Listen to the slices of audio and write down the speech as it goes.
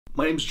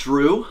My name's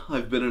Drew.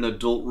 I've been an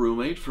adult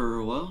roommate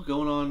for, well,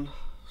 going on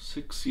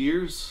 6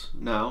 years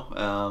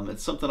now.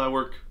 It's something I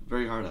work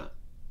very hard at.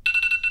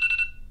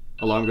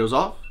 Alarm goes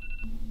off.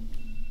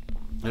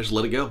 I just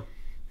let it go.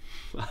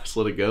 I just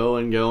let it go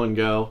and go and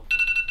go.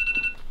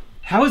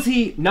 How is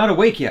he not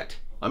awake yet?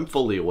 I'm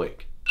fully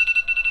awake.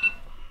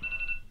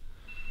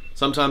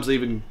 Sometimes I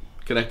even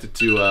connect it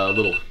to a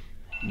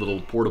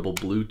little portable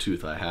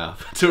Bluetooth I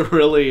have to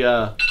really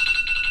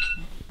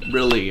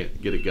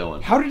get it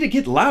going. How did it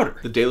get louder?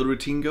 The daily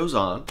routine goes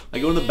on. I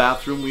go in the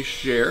bathroom we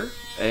share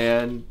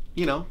and,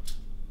 you know,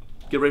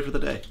 get ready for the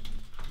day.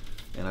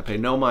 And I pay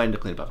no mind to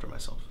clean up after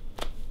myself.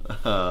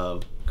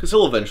 Because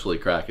he'll eventually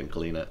crack and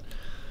clean it.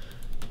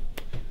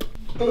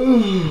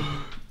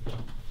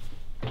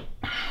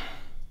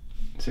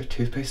 Is there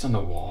toothpaste on the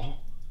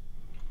wall?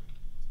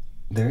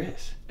 There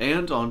is.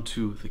 And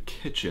onto the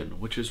kitchen,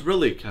 which is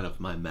really kind of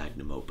my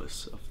magnum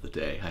opus of the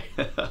day.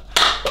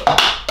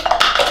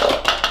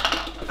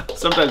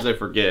 Sometimes I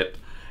forget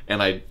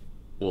and I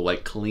will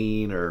like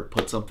clean or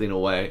put something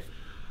away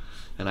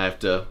and I have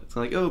to, it's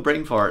like, oh,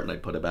 brain fart, and I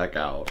put it back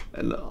out.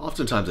 And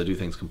oftentimes I do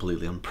things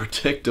completely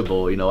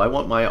unpredictable. You know, I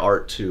want my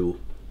art to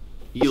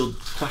yield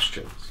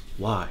questions.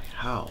 Why?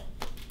 How?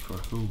 For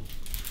whom?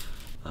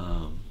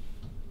 And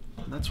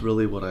that's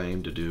really what I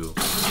aim to do.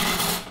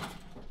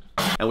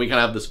 And we kind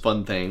of have this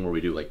fun thing where we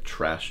do like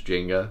trash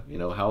Jenga. You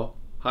know, how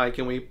high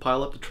can we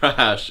pile up the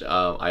trash?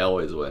 I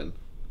always win.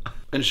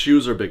 And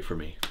shoes are big for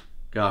me.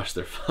 Gosh,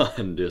 they're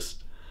fun.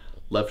 Just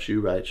left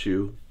shoe, right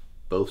shoe,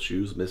 both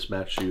shoes,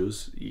 mismatched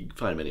shoes. You can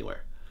find them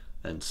anywhere.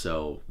 And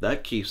so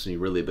that keeps me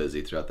really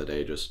busy throughout the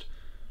day, just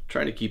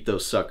trying to keep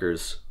those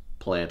suckers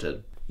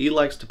planted. He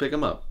likes to pick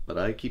them up, but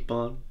I keep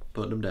on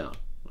putting them down.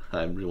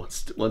 I'm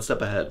one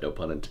step ahead, no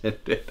pun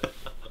intended.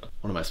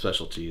 One of my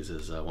specialties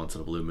is once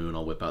in a blue moon,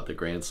 I'll whip out the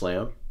Grand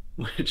Slam,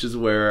 which is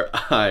where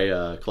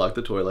I clog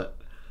the toilet,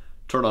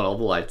 turn on all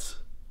the lights,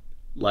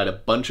 light a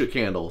bunch of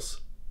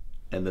candles,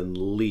 and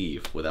then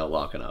leave without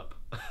locking up.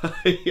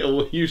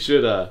 You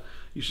should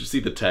see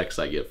the text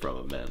I get from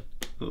him, man.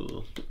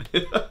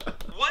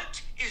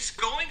 What is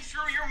going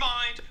through your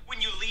mind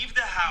when you leave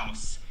the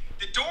house?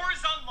 The door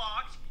is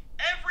unlocked,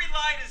 every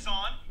light is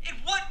on, and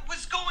what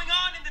was going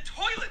on in the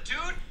toilet,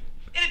 dude?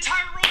 An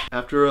entire room.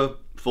 After a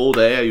full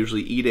day, I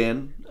usually eat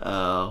in.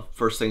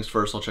 First things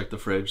first, I'll check the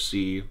fridge,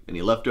 see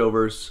any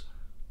leftovers.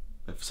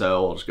 If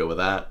so, I'll just go with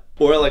that.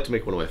 Or I like to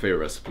make one of my favorite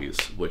recipes,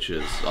 which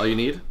is all you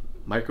need: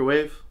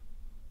 microwave,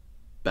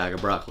 bag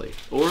of broccoli,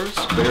 or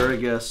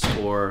asparagus,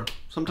 or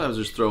sometimes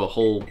just throw a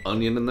whole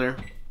onion in there.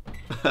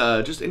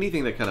 Just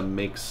anything that kind of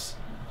brings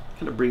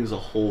a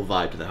whole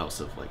vibe to the house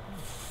of like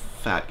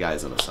fat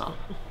guys in a sauna.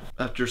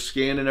 After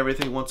scanning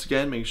everything once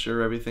again, make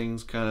sure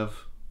everything's kind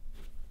of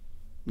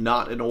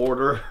not in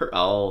order,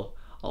 I'll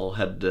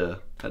head to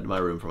my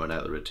room for my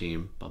nightly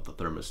routine, bump the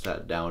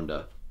thermostat down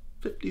to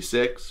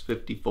 56,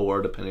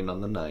 54, depending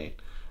on the night,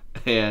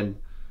 and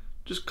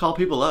just call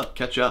people up,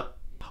 catch up.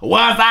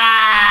 What's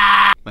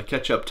up? My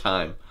catch up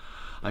time.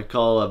 I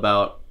call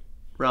about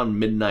around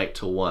midnight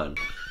to 1.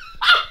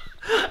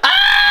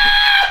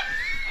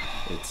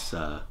 It's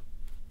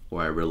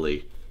where I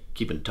really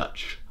keep in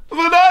touch.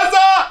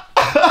 Vanessa!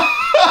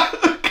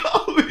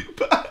 Call me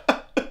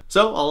back.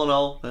 So all in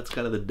all, that's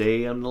kind of the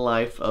day in the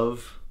life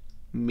of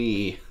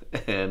me.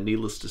 And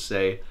needless to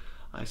say,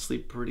 I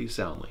sleep pretty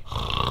soundly.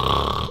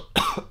 How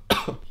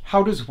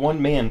does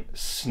one man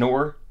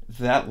snore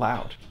that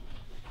loud?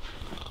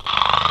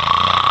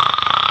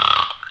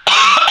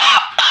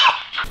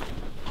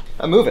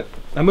 I'm moving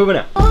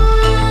out.